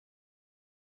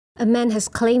A man has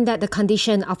claimed that the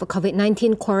condition of a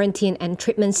COVID-19 quarantine and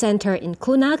treatment center in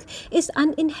Kunak is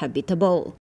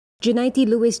uninhabitable. Junaidi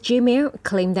Louis Jimir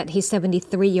claimed that his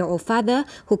 73-year-old father,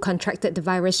 who contracted the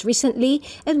virus recently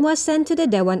and was sent to the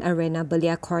Dewan Arena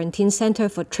Belia quarantine center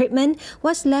for treatment,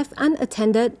 was left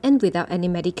unattended and without any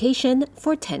medication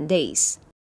for 10 days.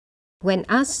 When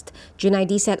asked,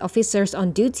 Junaidi said officers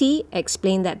on duty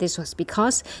explained that this was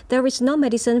because there is no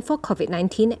medicine for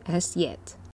COVID-19 as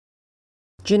yet.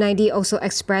 Junaidi also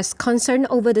expressed concern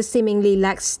over the seemingly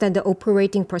lax standard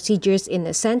operating procedures in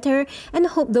the center and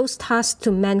hoped those tasked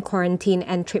to man quarantine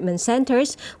and treatment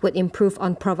centers would improve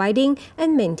on providing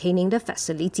and maintaining the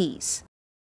facilities.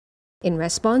 In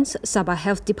response, Sabah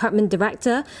Health Department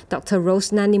Director Dr.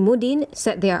 Rosnani Mudin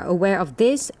said they are aware of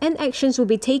this and actions will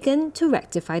be taken to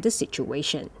rectify the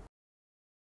situation.